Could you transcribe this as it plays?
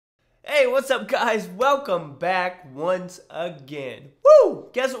Hey, what's up, guys? Welcome back once again. Woo!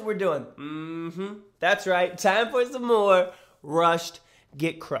 Guess what we're doing? That's right. Time for some more Rushed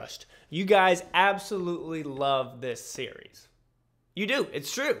Get Crushed. You guys absolutely love this series. You do.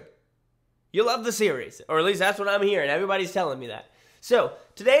 It's true. You love the series, or at least that's what I'm hearing. Everybody's telling me that. So,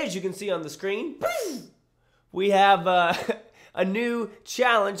 today, as you can see on the screen, we have a new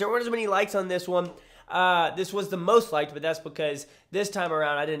challenge. There weren't as many likes on this one. This was the most liked, but that's because this time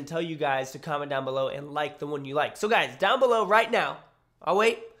around I didn't tell you guys to comment down below and like the one you like. So guys, down below right now, I'll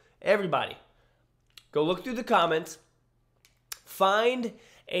wait, everybody, go look through the comments, find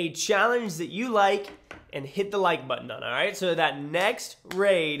a challenge that you like, and hit the like button on, all right? So that next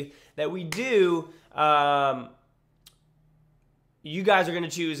raid that we do, you guys are going to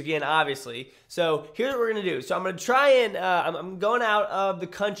choose again, obviously. So here's what we're going to do. So I'm going to try and, I'm going out of the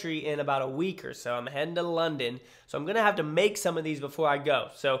country in about a week or so. I'm heading to London. So I'm going to have to make some of these before I go.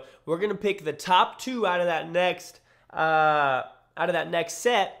 So we're going to pick the top two out of that next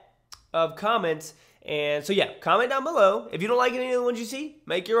set of comments. And so yeah, comment down below. If you don't like any of the ones you see,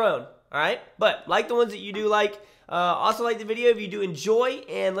 make your own. All right? But like the ones that you do like. Also like the video if you do enjoy,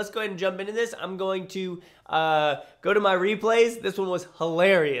 and let's go ahead and jump into this. I'm going to go to my replays. This one was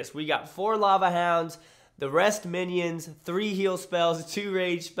hilarious. We got 4 Lava Hounds, the rest minions, 3 heal spells, 2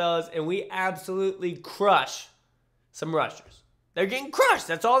 rage spells, and we absolutely crush some rushers. They're getting crushed.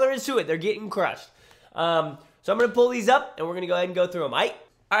 That's all there is to it. They're getting crushed. So I'm going to pull these up, and we're going to go ahead and go through them.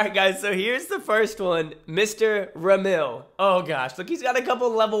 Alright guys, so here's the first one, Mr. Ramil. Oh gosh, look, he's got a couple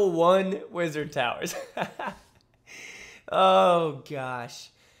level 1 wizard towers. Oh,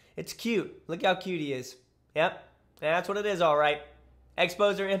 gosh. It's cute. Look how cute he is. Yep. That's what it is, all right.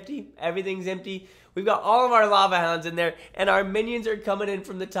 Expos are empty. Everything's empty. We've got all of our Lava Hounds in there, and our minions are coming in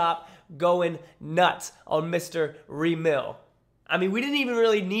from the top going nuts on Mr. Remil. I mean, we didn't even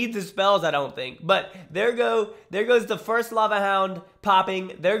really need the spells, I don't think. But there goes the first Lava Hound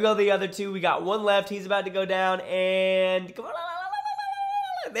popping. There go the other 2. We got 1 left. He's about to go down, and come on.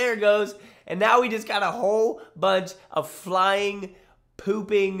 There it goes. And now we just got a whole bunch of flying,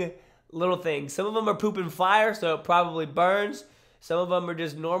 pooping little things. Some of them are pooping fire, so it probably burns. Some of them are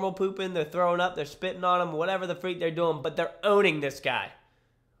just normal pooping. They're throwing up. They're spitting on them. Whatever the freak they're doing. But they're owning this guy.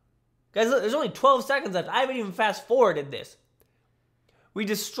 Guys, look, there's only 12 seconds left. I haven't even fast-forwarded this. We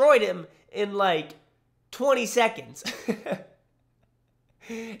destroyed him in like 20 seconds.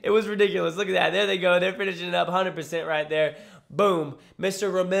 It was ridiculous. Look at that. There they go. They're finishing it up 100% right there. Boom.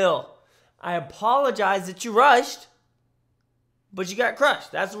 Mr. Ramil. I apologize that you rushed, but you got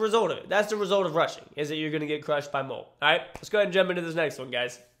crushed. That's the result of it. That's the result of rushing, is that you're going to get crushed by Mole. All right, let's go ahead and jump into this next one,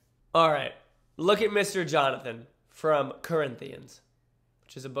 guys. All right, look at Mr. Jonathan from Corinthians,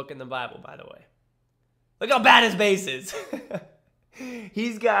 which is a book in the Bible, by the way. Look how bad his base is.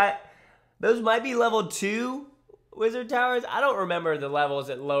 He's got, those might be level 2 wizard towers. I don't remember the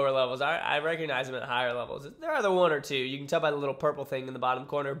levels at lower levels. I recognize them at higher levels. There are the 1 or 2. You can tell by the little purple thing in the bottom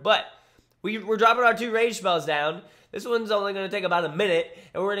corner, but we're dropping our 2 rage spells down. This one's only going to take about a minute,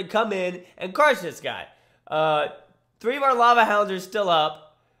 and we're going to come in and crush this guy. 3 of our Lava Hounds are still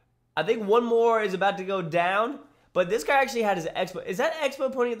up. I think 1 more is about to go down, but this guy actually had his expo. Is that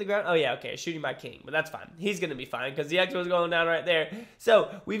expo pointing at the ground? Oh, yeah, okay, shooting my king, but that's fine. He's going to be fine because the expo is going down right there. So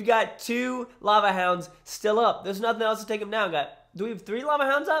we've got 2 Lava Hounds still up. There's nothing else to take them down, guys. Do we have 3 Lava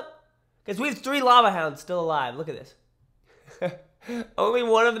Hounds up? Because we have 3 Lava Hounds still alive. Look at this. Only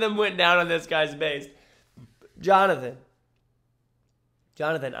 1 of them went down on this guy's base. Jonathan,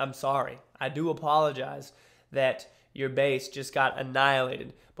 I'm sorry. I do apologize that your base just got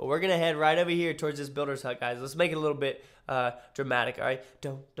annihilated. But we're going to head right over here towards this builder's hut, guys. Let's make it a little bit dramatic, all right?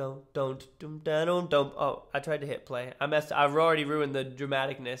 Don't. Oh, I tried to hit play. I've already ruined the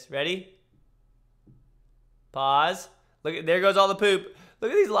dramaticness. Ready? Pause. Look, there goes all the poop.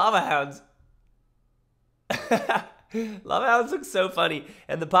 Look at these Lava Hounds. Lava Hounds look so funny.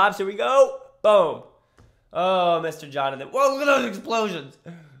 And the pops, here we go. Boom. Oh, Mr. Jonathan. Whoa, look at those explosions.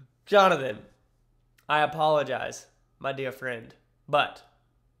 Jonathan, I apologize, my dear friend. But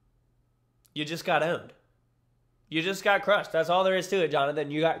you just got owned. You just got crushed. That's all there is to it,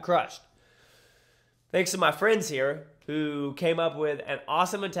 Jonathan. You got crushed. Thanks to my friends here who came up with an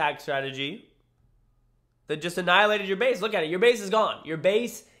awesome attack strategy that just annihilated your base. Look at it. Your base is gone. Your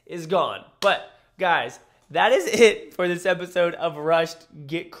base is gone. But, guys, that is it for this episode of Rushed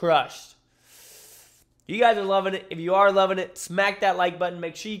Get Crushed. You guys are loving it. If you are loving it, smack that like button.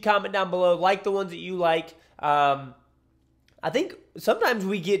 Make sure you comment down below. Like the ones that you like. I think sometimes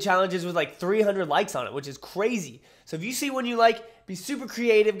we get challenges with like 300 likes on it, which is crazy. So if you see one you like, Be super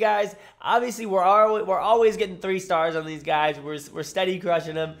creative, guys. Obviously, we're always getting 3 stars on these guys. We're steady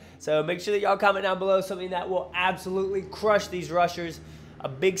crushing them. So make sure that y'all comment down below something that will absolutely crush these rushers. A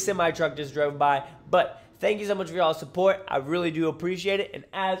big semi-truck just drove by. But thank you so much for y'all's support. I really do appreciate it. And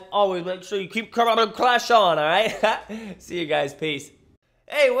as always, make sure you keep coming and clash on, all right? See you guys. Peace.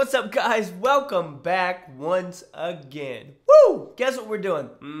 Hey, what's up, guys? Welcome back once again. Woo! Guess what we're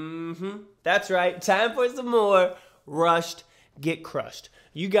doing? That's right. Time for some more Rushed Get Crushed.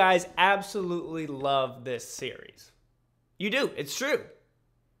 You guys absolutely love this series. You do. It's true.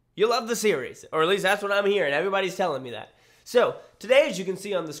 You love the series. Or at least that's what I'm hearing. Everybody's telling me that. So, today, as you can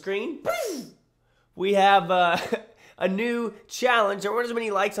see on the screen, we have a new challenge. There weren't as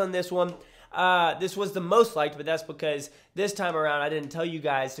many likes on this one. This was the most liked, but that's because this time around I didn't tell you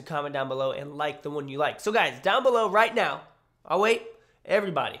guys to comment down below and like the one you like. So guys, down below right now, I'll wait,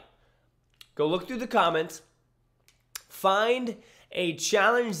 everybody, go look through the comments, find a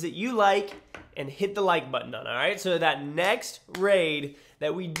challenge that you like, and hit the like button on, alright? So that next raid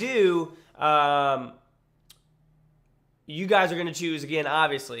that we do, you guys are going to choose again,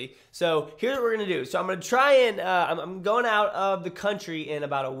 obviously. So here's what we're going to do. So I'm going to try and, I'm going out of the country in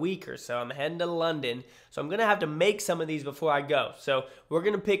about a week or so. I'm heading to London. So I'm going to have to make some of these before I go. So we're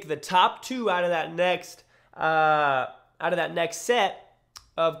going to pick the top 2 out of that next set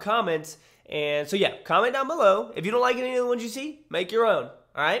of comments. And so yeah, comment down below. If you don't like any of the ones you see, make your own.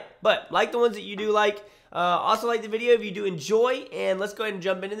 All right? But like the ones that you do like. Also like the video if you do enjoy, and let's go ahead and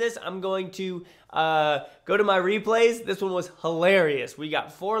jump into this. I'm going to go to my replays. This one was hilarious. We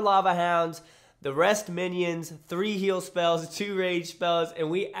got 4 lava hounds, the rest minions, 3 heal spells, 2 rage spells, and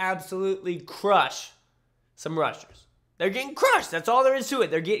we absolutely crush some rushers. They're getting crushed. That's all there is to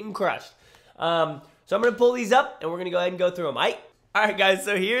it. They're getting crushed. So I'm going to pull these up, and we're going to go ahead and go through them. Alright guys,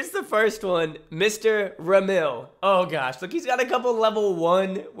 so here's the first one, Mr. Ramil. Oh gosh, look, he's got a couple level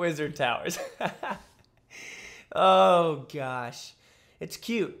 1 wizard towers. Oh, gosh. It's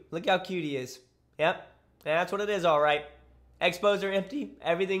cute. Look how cute he is. Yep. That's what it is, all right. Expos are empty.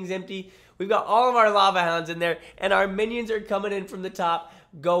 Everything's empty. We've got all of our lava hounds in there, and our minions are coming in from the top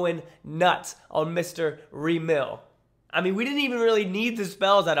going nuts on Mr. Remill. I mean, we didn't even really need the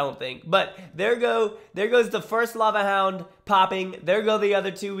spells, I don't think. But there goes the first lava hound popping. There go the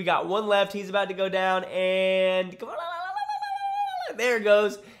other 2. We got 1 left. He's about to go down, and come on. There it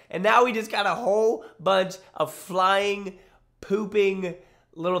goes. And now we just got a whole bunch of flying, pooping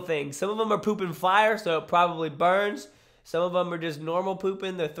little things. Some of them are pooping fire, so it probably burns. Some of them are just normal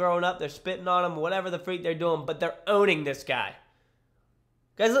pooping. They're throwing up. They're spitting on them. Whatever the freak they're doing. But they're owning this guy.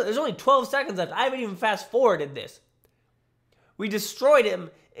 Guys, look, there's only 12 seconds left. I haven't even fast-forwarded this. We destroyed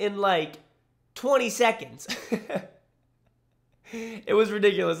him in like 20 seconds. It was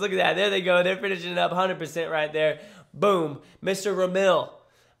ridiculous. Look at that. There they go. They're finishing it up 100% right there. Boom. Mr. Ramil.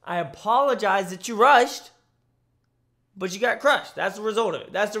 I apologize that you rushed, but you got crushed. That's the result of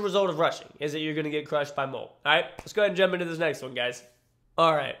it. That's the result of rushing, is that you're going to get crushed by Mole. All right, let's go ahead and jump into this next one, guys.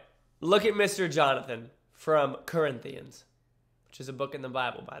 All right, look at Mr. Jonathan from Corinthians, which is a book in the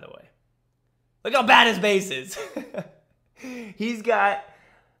Bible, by the way. Look how bad his base is. He's got,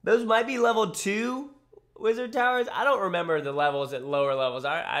 those might be level 2 wizard towers. I don't remember the levels at lower levels.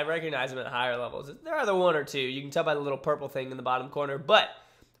 I recognize them at higher levels. There are the 1 or 2. You can tell by the little purple thing in the bottom corner, but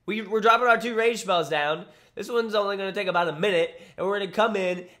we're dropping our 2 rage spells down. This one's only going to take about a minute, and we're going to come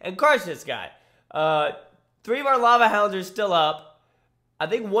in and crush this guy. 3 of our lava hounds are still up. I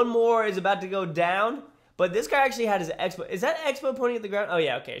think 1 more is about to go down, but this guy actually had his expo. Is that expo pointing at the ground? Oh,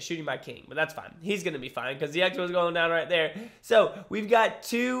 yeah, okay, shooting my king, but that's fine. He's going to be fine because the expo is going down right there. So we've got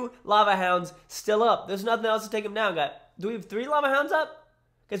 2 lava hounds still up. There's nothing else to take them down. Do we have 3 lava hounds up?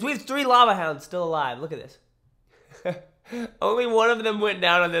 Because we have 3 lava hounds still alive. Look at this. Only 1 of them went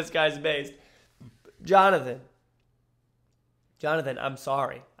down on this guy's base. Jonathan, I'm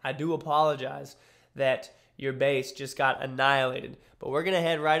sorry. I do apologize that your base just got annihilated. But we're going to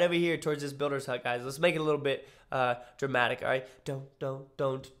head right over here towards this builder's hut, guys. Let's make it a little bit dramatic, all right? Don't. Oh,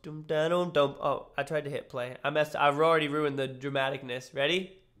 I tried to hit play. I've already ruined the dramaticness.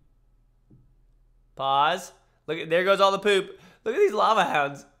 Ready? Pause. Look, there goes all the poop. Look at these lava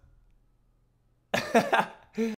hounds.